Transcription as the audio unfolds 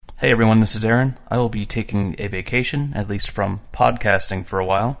Hey everyone, this is Aaron. I will be taking a vacation, at least from podcasting for a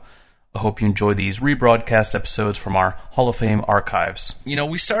while. I hope you enjoy these rebroadcast episodes from our Hall of Fame archives. You know,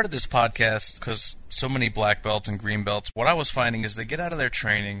 we started this podcast because so many black belts and green belts, what I was finding is they get out of their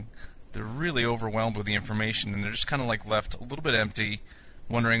training, they're really overwhelmed with the information, and they're just kind of like left a little bit empty,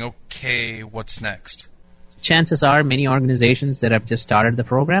 wondering, okay, what's next? Chances are many organizations that have just started the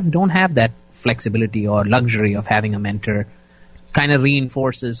program don't have that flexibility or luxury of having a mentor kind of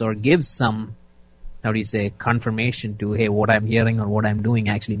reinforces or gives some, confirmation to, hey, what I'm hearing or what I'm doing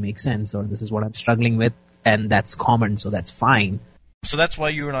actually makes sense, or this is what I'm struggling with, and that's common, so that's fine. So that's why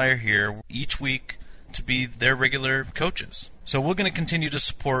you and I are here each week to be their regular coaches. So we're going to continue to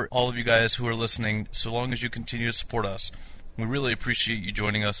support all of you guys who are listening, so long as you continue to support us. We really appreciate you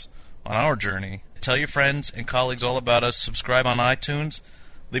joining us on our journey. Tell your friends and colleagues all about us. Subscribe on iTunes.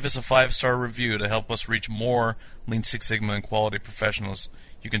 Leave us a 5-star review to help us reach more Lean Six Sigma and quality professionals.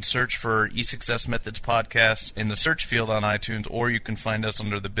 You can search for E6S Methods Podcast in the search field on iTunes, or you can find us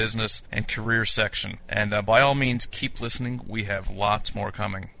under the business and career section. And by all means, keep listening. We have lots more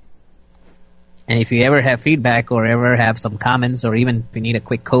coming. And if you ever have feedback or ever have some comments, or even if you need a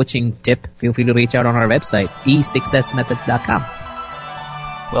quick coaching tip, feel free to reach out on our website, E6SMethods.com.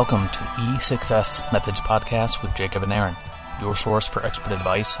 Welcome to E6S Methods Podcast with Jacob and Aaron, your source for expert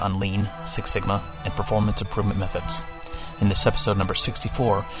advice on Lean, Six Sigma, and performance improvement methods. In this episode number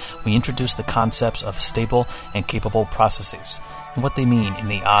 64, we introduce the concepts of stable and capable processes and what they mean in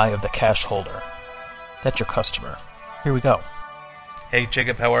the eye of the cash holder. That's your customer. Here we go. Hey,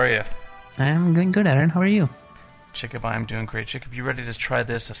 Jacob, how are you? I'm doing good, Aaron. How are you? Jacob, I'm doing great. Jacob, you ready to try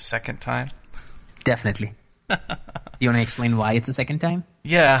this a second time? Definitely. Do you want to explain why it's a second time?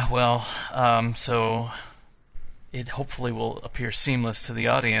 Yeah, well, so it hopefully will appear seamless to the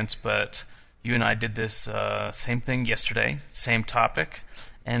audience, but you and I did this same thing yesterday, same topic,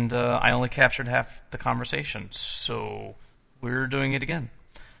 and I only captured half the conversation, so we're doing it again.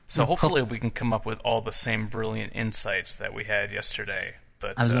 So hopefully we can come up with all the same brilliant insights that we had yesterday.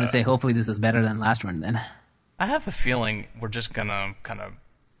 But I was going to say, hopefully this is better than last one then. I have a feeling we're just going to kind of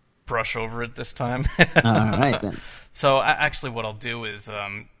brush over it this time. All right, then. So actually what I'll do is,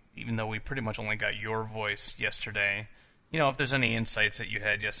 even though we pretty much only got your voice yesterday, you know, if there's any insights that you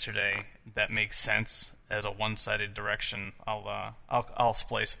had yesterday that make sense as a one-sided direction, I'll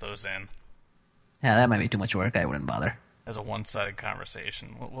splice those in. Yeah, that might be too much work. I wouldn't bother. As a one-sided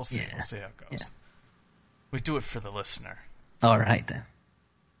conversation. We'll see. Yeah. We'll see how it goes. Yeah. We do it for the listener. All right, then.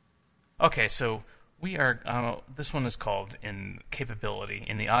 Okay, so we are, this one is called in capability,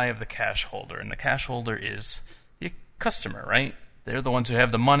 in the eye of the cash holder. And the cash holder is the customer, right? They're the ones who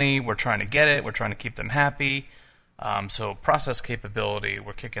have the money. We're trying to get it. We're trying to keep them happy. So process capability,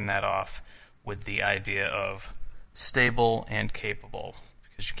 we're kicking that off with the idea of stable and capable.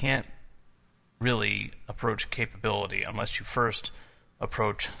 Because you can't really approach capability unless you first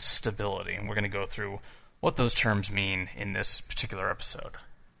approach stability. And we're going to go through what those terms mean in this particular episode.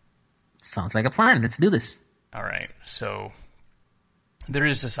 Sounds like a plan. Let's do this. All right. So there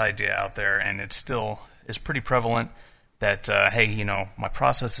is this idea out there, and it still is pretty prevalent, that, hey, you know, my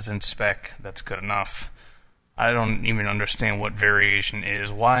process is in spec. That's good enough. I don't even understand what variation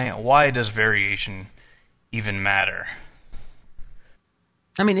is. Why does variation even matter?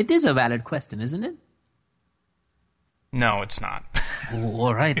 I mean, it is a valid question, isn't it? No, it's not.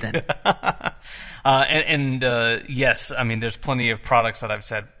 All right, then. Yes, I mean, there's plenty of products that I've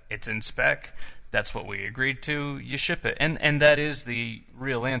said, it's in spec. That's what we agreed to. You ship it. And that is the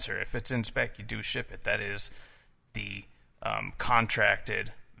real answer. If it's in spec, you do ship it. That is the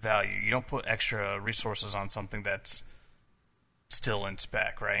contracted value. You don't put extra resources on something that's still in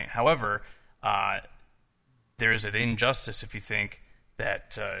spec, right? However, there is an injustice if you think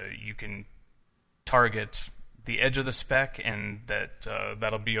that you can target the edge of the spec and that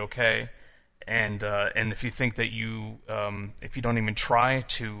that'll be okay. And if you think that if you don't even try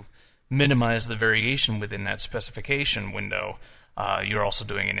to minimize the variation within that specification window, you're also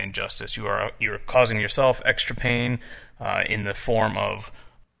doing an injustice. You're causing yourself extra pain in the form of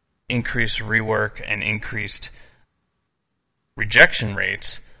increased rework and increased rejection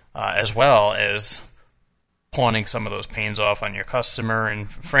rates, as well as pawning some of those pains off on your customer and,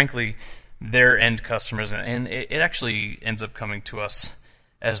 frankly, their end customers. And it actually ends up coming to us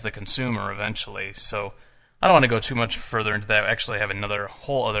as the consumer eventually. So I don't want to go too much further into that. I actually have another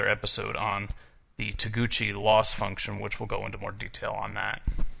whole other episode on the Taguchi loss function, which will go into more detail on that.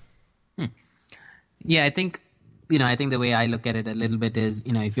 Yeah, I think the way I look at it a little bit is,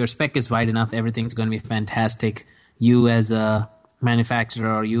 if your spec is wide enough, everything's going to be fantastic. You as a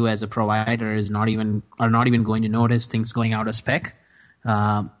manufacturer or you as a provider are not even going to notice things going out of spec.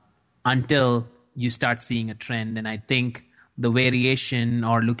 until you start seeing a trend. And I think the variation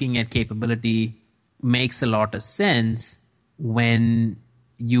or looking at capability makes a lot of sense when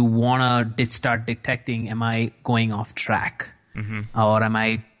you want to start detecting, am I going off track? Or am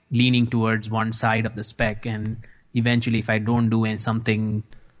I leaning towards one side of the spec? And eventually, if I don't do something,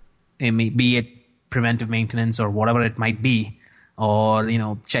 be it preventive maintenance or whatever it might be, or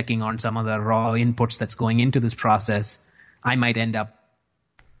checking on some of the raw inputs that's going into this process, I might end up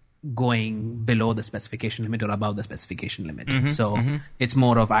going below the specification limit or above the specification limit. It's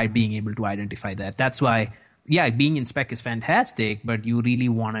more of being able to identify that. That's why, being in spec is fantastic, but you really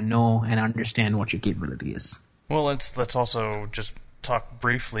want to know and understand what your capability is. Well, let's also just talk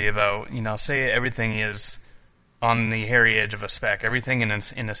briefly about, say everything is on the hairy edge of a spec. Everything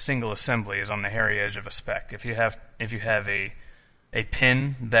in a single assembly is on the hairy edge of a spec. If you have a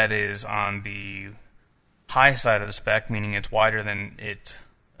pin that is on the high side of the spec, meaning it's wider than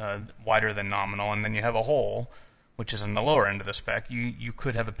nominal, and then you have a hole which is on the lower end of the spec, you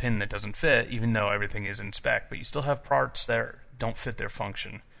could have a pin that doesn't fit, even though everything is in spec, but you still have parts that don't fit their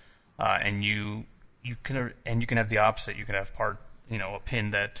function, and you can have the opposite. You can have a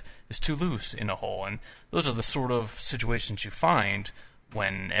pin that is too loose in a hole, and those are the sort of situations you find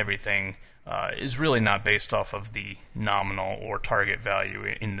when everything is really not based off of the nominal or target value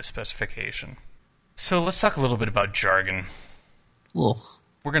in the specification. So let's talk a little bit about jargon. Ugh.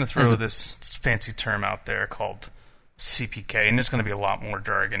 We're going to throw this fancy term out there called CPK, and there's going to be a lot more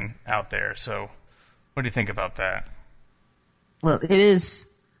jargon out there. So what do you think about that? Well, it is,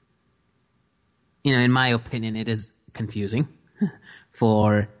 in my opinion, it is confusing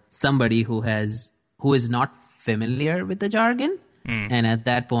for somebody who is not familiar with the jargon. And at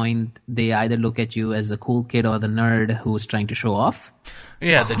that point, they either look at you as a cool kid or the nerd who's trying to show off.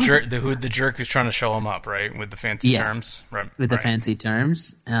 Yeah, the jerk who's trying to show them up, right, with the fancy terms. Right, with the fancy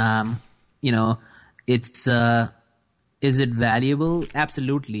terms. It's is it valuable?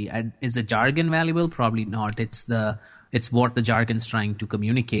 Absolutely. Is the jargon valuable? Probably not. It's what the jargon's trying to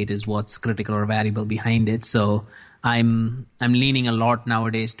communicate is what's critical or valuable behind it. So I'm leaning a lot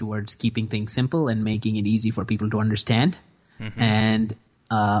nowadays towards keeping things simple and making it easy for people to understand. And,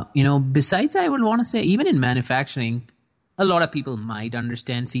 besides, I would want to say, even in manufacturing, a lot of people might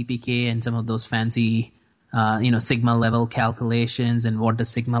understand CPK and some of those fancy, sigma level calculations and what does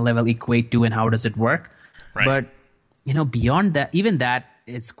sigma level equate to and how does it work. Right. But, beyond that, even that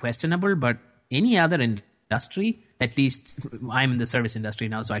is questionable, but any other industry, at least I'm in the service industry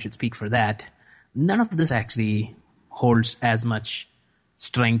now, so I should speak for that, none of this actually holds as much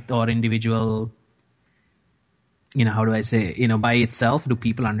strength or individual, how do I say, by itself. Do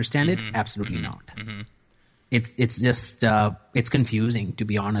people understand it? Absolutely not. It's just, it's confusing, to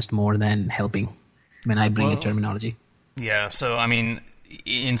be honest, more than helping when I bring in terminology. Yeah, so,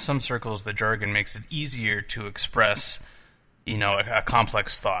 in some circles, the jargon makes it easier to express, a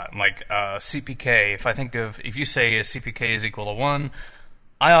complex thought. Like CPK, if you say a CPK is equal to 1,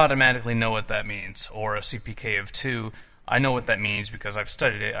 I automatically know what that means. Or a CPK of 2, I know what that means because I've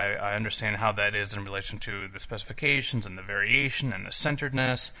studied it. I understand how that is in relation to the specifications and the variation and the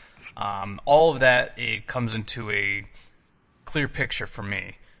centeredness. All of that, it comes into a clear picture for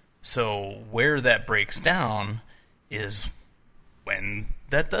me. So where that breaks down is when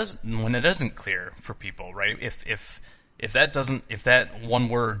it isn't clear for people, right? If that one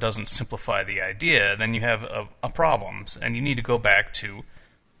word doesn't simplify the idea, then you have a problem, and you need to go back to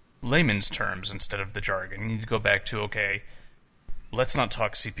layman's terms instead of the jargon. You need to go back to, okay, let's not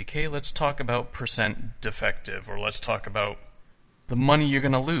talk CPK, let's talk about percent defective, or let's talk about the money you're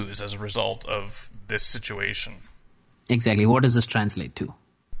going to lose as a result of this situation. Exactly. What does this translate to?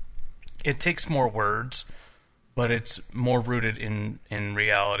 It takes more words, but it's more rooted in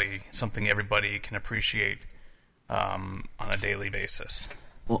reality, something everybody can appreciate on a daily basis.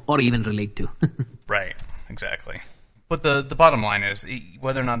 Or even relate to. Right, exactly. But the bottom line is,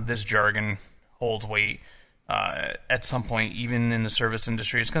 whether or not this jargon holds weight, at some point, even in the service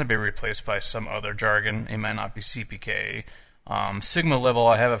industry, it's going to be replaced by some other jargon. It might not be CPK. Sigma level,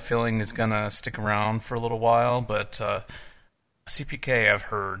 I have a feeling, is going to stick around for a little while, but CPK, I've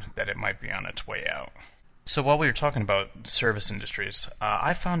heard that it might be on its way out. So while we were talking about service industries,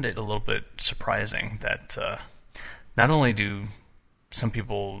 I found it a little bit surprising that not only do some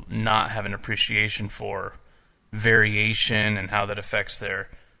people not have an appreciation for variation and how that affects their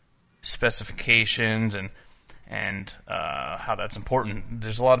specifications and how that's important.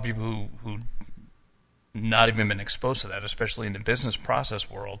 There's a lot of people who not even been exposed to that, especially in the business process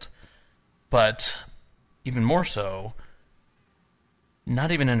world. But even more so,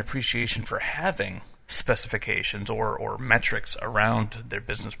 not even an appreciation for having specifications or metrics around their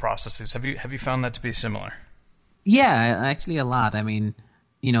business processes. Have you found that to be similar? Yeah, actually a lot. I mean,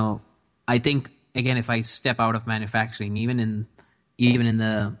 I think again, if I step out of manufacturing, even in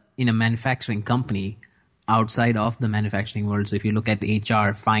a manufacturing company outside of the manufacturing world, so if you look at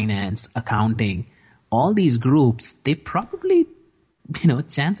HR, finance, accounting, all these groups, they probably,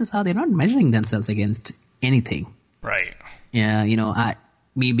 chances are they're not measuring themselves against anything. Right. Yeah,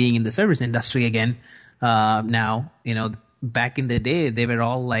 me being in the service industry again, now, back in the day, they were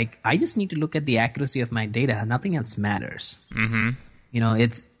all like, I just need to look at the accuracy of my data. Nothing else matters. Mm-hmm.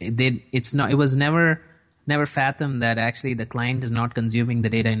 It was never fathomed that actually the client is not consuming the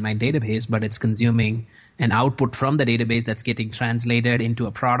data in my database, but it's consuming an output from the database that's getting translated into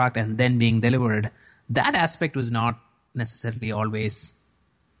a product and then being delivered. That aspect was not necessarily always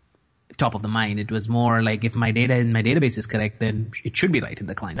top of the mind. It was more like, if my data in my database is correct, then it should be right in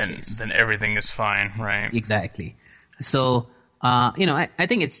the client's face. Then everything is fine, right? Exactly. So, I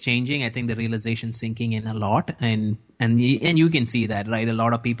think it's changing. I think the realization's sinking in a lot, and you can see that, right? A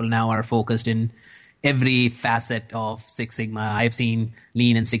lot of people now are focused in every facet of Six Sigma. I've seen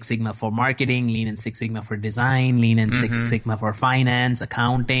Lean and Six Sigma for marketing, Lean and Six Sigma for design, Lean and Six Sigma for finance,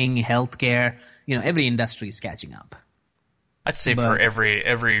 accounting, healthcare. Every industry is catching up. I'd say for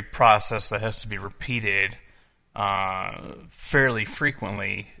every process that has to be repeated fairly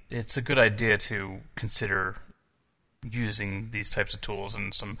frequently, it's a good idea to consider using these types of tools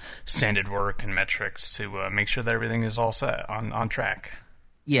and some standard work and metrics to make sure that everything is all set on track.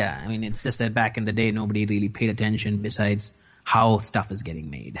 Yeah, I mean, it's just that back in the day, nobody really paid attention besides how stuff is getting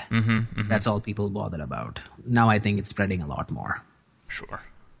made. That's all people bothered about. Now I think it's spreading a lot more. Sure.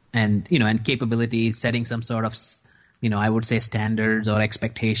 And, and capability, setting some sort of, I would say standards or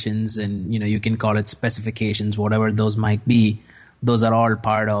expectations, and, you can call it specifications, whatever those might be. Those are all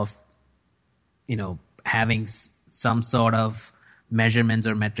part of, having some sort of measurements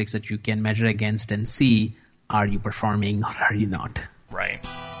or metrics that you can measure against and see, are you performing or are you not? Right.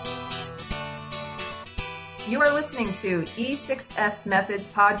 You are listening to E6S Methods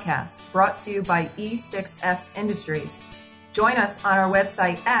Podcast, brought to you by E6S Industries. Join us on our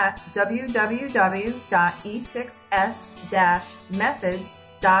website at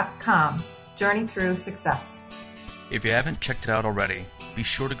www.e6s-methods.com. Journey through success. If you haven't checked it out already, be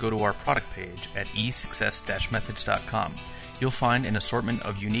sure to go to our product page at e6s-methods.com. You'll find an assortment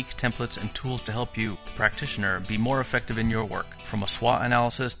of unique templates and tools to help you, the practitioner, be more effective in your work. From a SWOT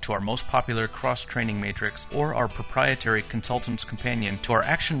analysis to our most popular cross-training matrix, or our proprietary consultant's companion to our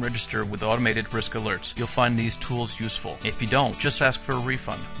action register with automated risk alerts, you'll find these tools useful. If you don't, just ask for a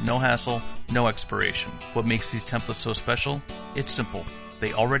refund. No hassle, no expiration. What makes these templates so special? It's simple.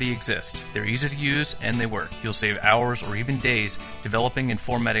 They already exist. They're easy to use and they work. You'll save hours or even days developing and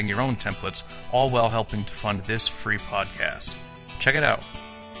formatting your own templates, all while helping to fund this free podcast. Check it out.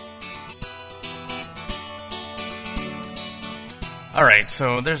 All right,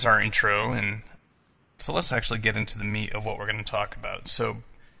 so there's our intro, and so let's actually get into the meat of what we're going to talk about. So,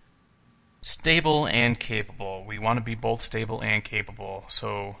 stable and capable. We want to be both stable and capable.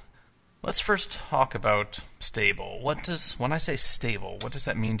 So, let's first talk about stable. When I say stable, what does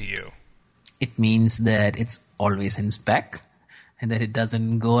that mean to you? It means that it's always in spec and that it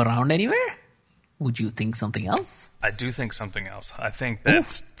doesn't go around anywhere. Would you think something else? I do think something else. I think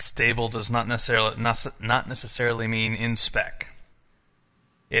that stable does not necessarily mean in spec.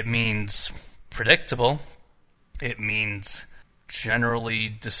 It means predictable. It means generally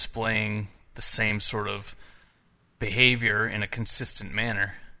displaying the same sort of behavior in a consistent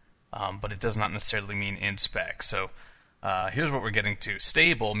manner. But it does not necessarily mean in spec. So here's what we're getting to.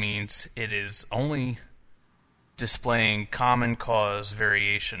 Stable means it is only displaying common cause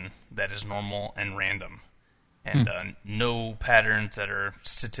variation that is normal and random, and no patterns that are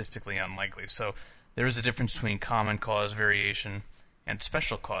statistically unlikely. So there is a difference between common cause variation and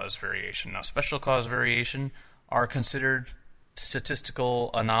special cause variation. Now, special cause variation are considered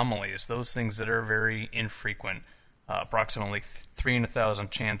statistical anomalies, those things that are very infrequent. Approximately 3 in 1,000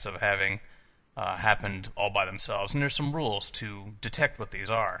 chance of having happened all by themselves. And there's some rules to detect what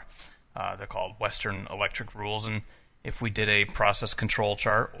these are. They're called Western electric rules. And if we did a process control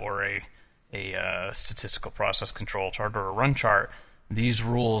chart or a statistical process control chart or a run chart, these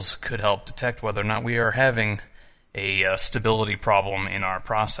rules could help detect whether or not we are having a stability problem in our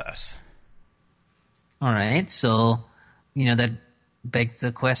process. All right. So, that begs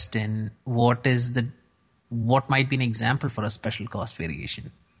the question, what might be an example for a special cause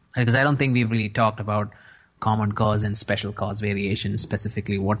variation? Because I don't think we've really talked about common cause and special cause variation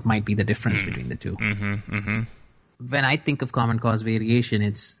specifically. What might be the difference between the two? When I think of common cause variation,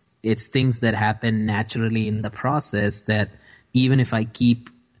 it's it's things that happen naturally in the process that even if I keep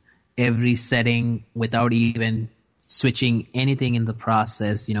every setting without even switching anything in the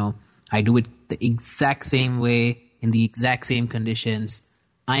process, I do it the exact same way in the exact same conditions,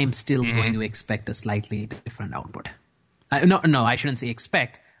 I am still going to expect a slightly different output. No, I shouldn't say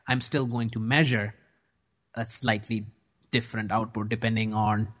expect. I'm still going to measure a slightly different output depending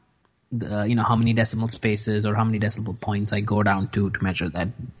on the, how many decimal spaces or how many decimal points I go down to measure that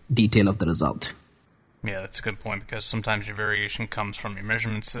detail of the result. Yeah, that's a good point, because sometimes your variation comes from your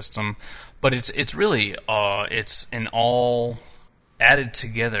measurement system, but it's really it's an all added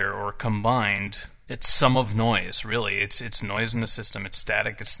together or combined. It's sum of noise, really. It's noise in the system. It's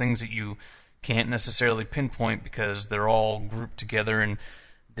static. It's things that you can't necessarily pinpoint because they're all grouped together, and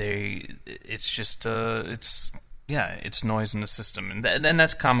it's noise in the system, and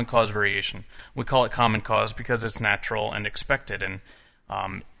that's common cause variation. We call it common cause because it's natural and expected, and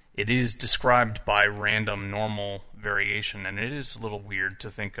it is described by random normal variation, and it is a little weird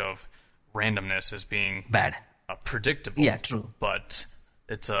to think of randomness as being bad, predictable. Yeah, true. But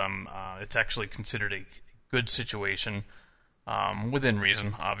it's actually considered a good situation within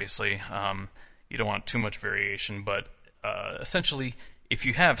reason. Obviously, you don't want too much variation, but essentially, if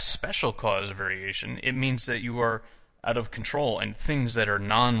you have special cause variation, it means that you are out of control, and things that are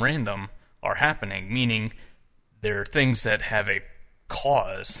non-random are happening. Meaning, there are things that have a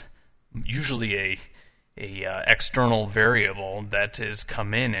cause, usually a external variable that has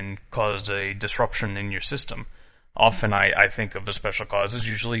come in and caused a disruption in your system. Often I think of the special cause as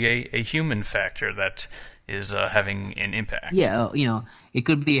usually a human factor that is having an impact. Yeah, it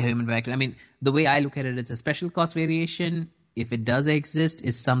could be a human factor. I mean, the way I look at it, it's a special cause variation. If it does exist,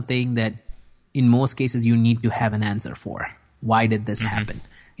 is something that in most cases you need to have an answer for. Why did this happen?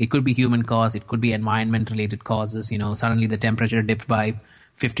 It could be human cause. It could be environment-related causes. Suddenly the temperature dipped by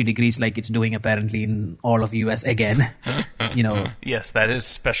 50 degrees like it's doing apparently in all of U.S. again. Yes, that is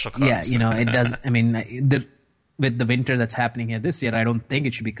special cause. Yeah, it does. I mean, with the winter that's happening here this year, I don't think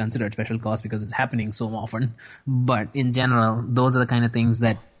it should be considered special cause because it's happening so often. But in general, those are the kind of things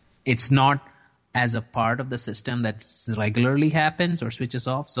that it's not as a part of the system that regularly happens or switches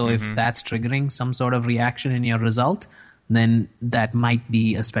off. So if that's triggering some sort of reaction in your result, then that might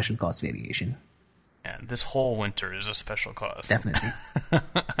be a special cause variation. Yeah, this whole winter is a special cause. Definitely.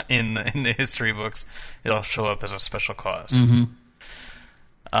 in the history books, it'll show up as a special cause.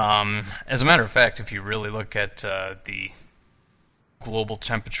 As a matter of fact, if you really look at the global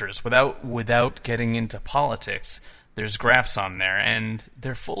temperatures, without getting into politics, there's graphs on there, and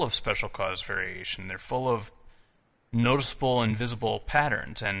they're full of special cause variation. They're full of noticeable and visible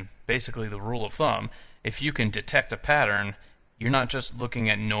patterns, and basically the rule of thumb, if you can detect a pattern, you're not just looking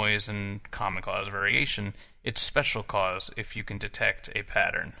at noise and common cause variation, it's special cause if you can detect a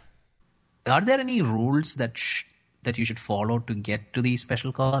pattern. Are there any rules that you should follow to get to these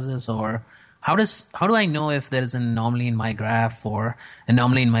special causes, or how do I know if there is an anomaly in my graph or an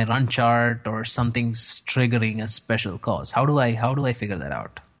anomaly in my run chart or something's triggering a special cause? How do I figure that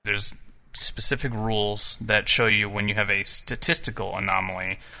out? There's specific rules that show you when you have a statistical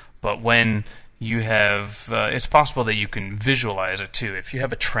anomaly, but when you have, it's possible that you can visualize it too. If you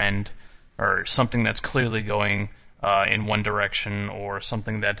have a trend or something that's clearly going in one direction, or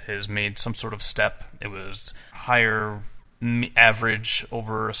something that has made some sort of step, it was higher average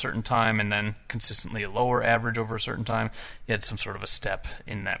over a certain time and then consistently a lower average over a certain time, you had some sort of a step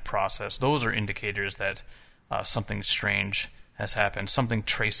in that process. Those are indicators that something strange has happened, something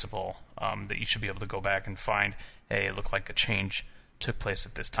traceable that you should be able to go back and find, hey, it looked like a change took place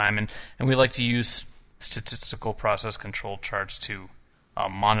at this time. And we like to use statistical process control charts to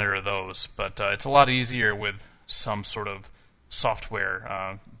monitor those, but it's a lot easier with some sort of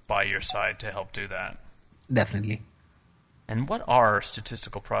software by your side to help do that. Definitely. And what are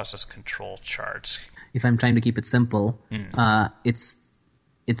statistical process control charts? If I'm trying to keep it simple, it's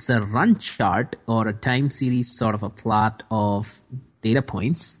a run chart or a time series sort of a plot of data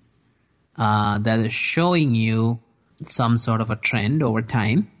points that is showing you some sort of a trend over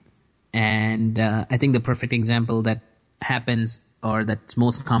time. And I think the perfect example that happens or that's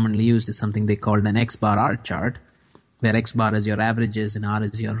most commonly used is something they called an X bar R chart, where X bar is your averages and R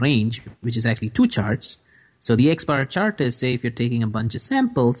is your range, which is actually two charts. So the X bar chart is, say, if you're taking a bunch of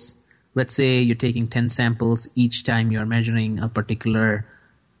samples, let's say you're taking 10 samples each time you're measuring a particular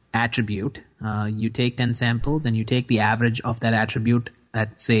attribute. You take 10 samples and you take the average of that attribute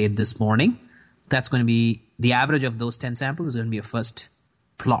at, say, this morning. That's going to be, the average of those 10 samples is going to be your first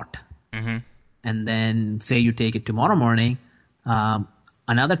plot. And then, say you take it tomorrow morning,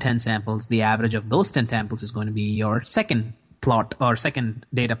 another 10 samples, the average of those 10 samples is going to be your second plot or second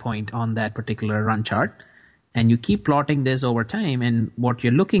data point on that particular run chart. And you keep plotting this over time, and what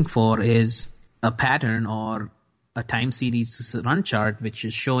you're looking for is a pattern or a time series run chart, which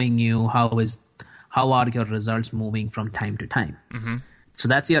is showing you how are your results moving from time to time. Mm-hmm. So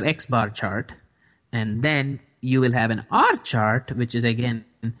that's your X bar chart. And then you will have an R chart, which is, again,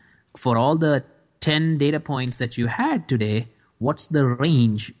 for all the 10 data points that you had today, what's the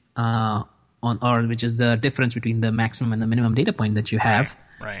range which is the difference between the maximum and the minimum data point that you have.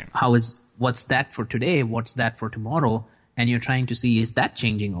 Right. What's that for today? What's that for tomorrow? And you're trying to see, is that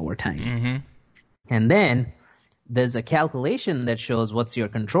changing over time? Mm-hmm. And then there's a calculation that shows what's your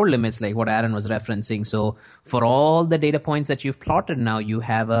control limits, like what Aaron was referencing. So for all the data points that you've plotted now, you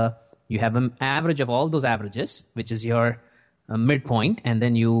have an average of all those averages, which is your midpoint. And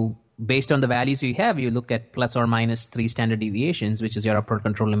then you, based on the values you have, you look at plus or minus 3 standard deviations, which is your upper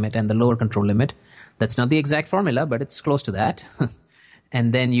control limit and the lower control limit. That's not the exact formula, but it's close to that.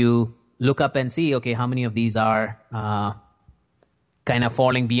 And then you look up and see, okay, how many of these are kind of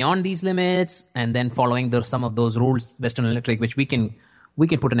falling beyond these limits, and then following some of those rules, Western Electric, which we can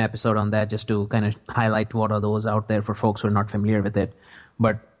put an episode on that just to kind of highlight what are those out there for folks who are not familiar with it.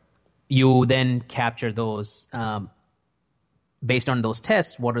 But you then capture those based on those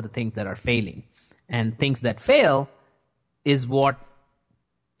tests, what are the things that are failing? And things that fail is what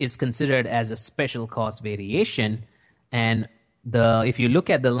is considered as a special cause variation. And if you look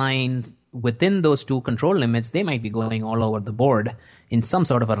at the lines within those 2 control limits, they might be going all over the board in some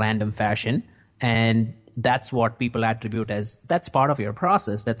sort of a random fashion. And that's what people attribute as, that's part of your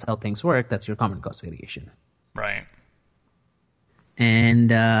process. That's how things work. That's your common cause variation. Right.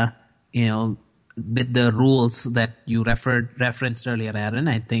 And, with the rules that you referenced earlier, Aaron,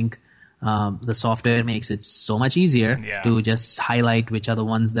 I think the software makes it so much easier to just highlight which are the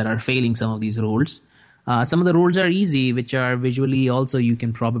ones that are failing some of these rules. Some of the rules are easy, which are visually also you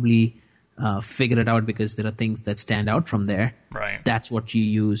can probably figure it out because there are things that stand out from there. Right. That's what you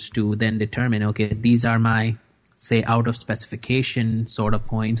use to then determine, okay, these are my, say, out of specification sort of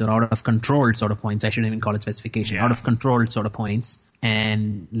points or out of control sort of points. I shouldn't even call it specification. Out of control sort of points.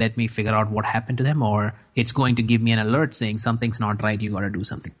 And let me figure out what happened to them, or it's going to give me an alert saying something's not right, you got to do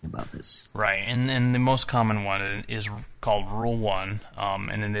something about this. Right, and the most common one is called Rule 1,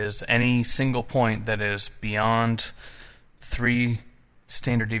 and it is any single point that is beyond 3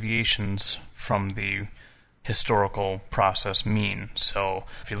 standard deviations from the historical process mean. So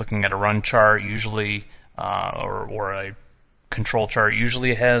if you're looking at a run chart, usually, or a control chart,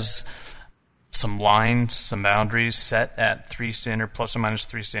 usually has some lines, some boundaries set at plus or minus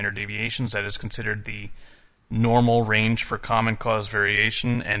 3 standard deviations. That is considered the normal range for common cause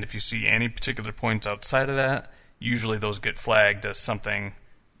variation. And if you see any particular points outside of that, usually those get flagged as something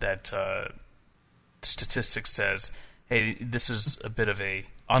that statistics says, hey, this is a bit of a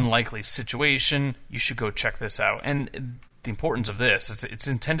unlikely situation. You should go check this out. And the importance of this, it's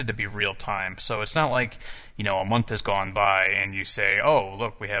intended to be real time. So it's not like, a month has gone by and you say, oh,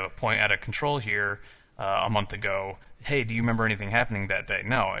 look, we have a point out of control here a month ago. Hey, do you remember anything happening that day?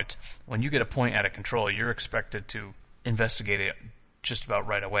 No, when you get a point out of control, you're expected to investigate it just about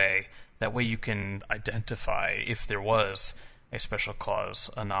right away. That way you can identify if there was a special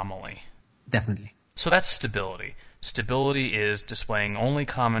cause anomaly. Definitely. So that's stability. Stability is displaying only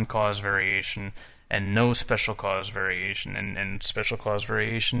common cause variation and no special cause variation. And special cause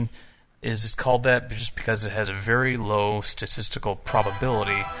variation is called that just because it has a very low statistical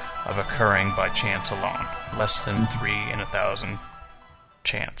probability of occurring by chance alone. Less than 3 in 1,000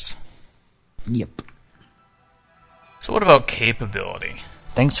 chance. Yep. So what about capability?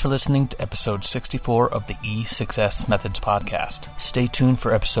 Thanks for listening to episode 64 of the E6S Methods podcast. Stay tuned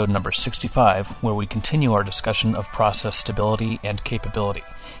for episode number 65, where we continue our discussion of process stability and capability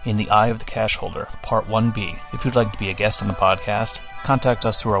in the eye of the cache holder, part 1B. If you'd like to be a guest on the podcast, contact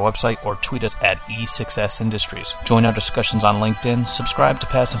us through our website or tweet us at E6S Industries. Join our discussions on LinkedIn, subscribe to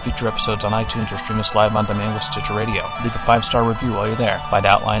past and future episodes on iTunes, or stream us live on demand with Stitcher Radio. Leave a 5-star review while you're there. Find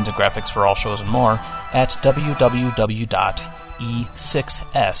outlines and graphics for all shows and more at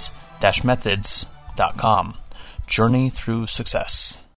www.e6s-methods.com. Journey through success.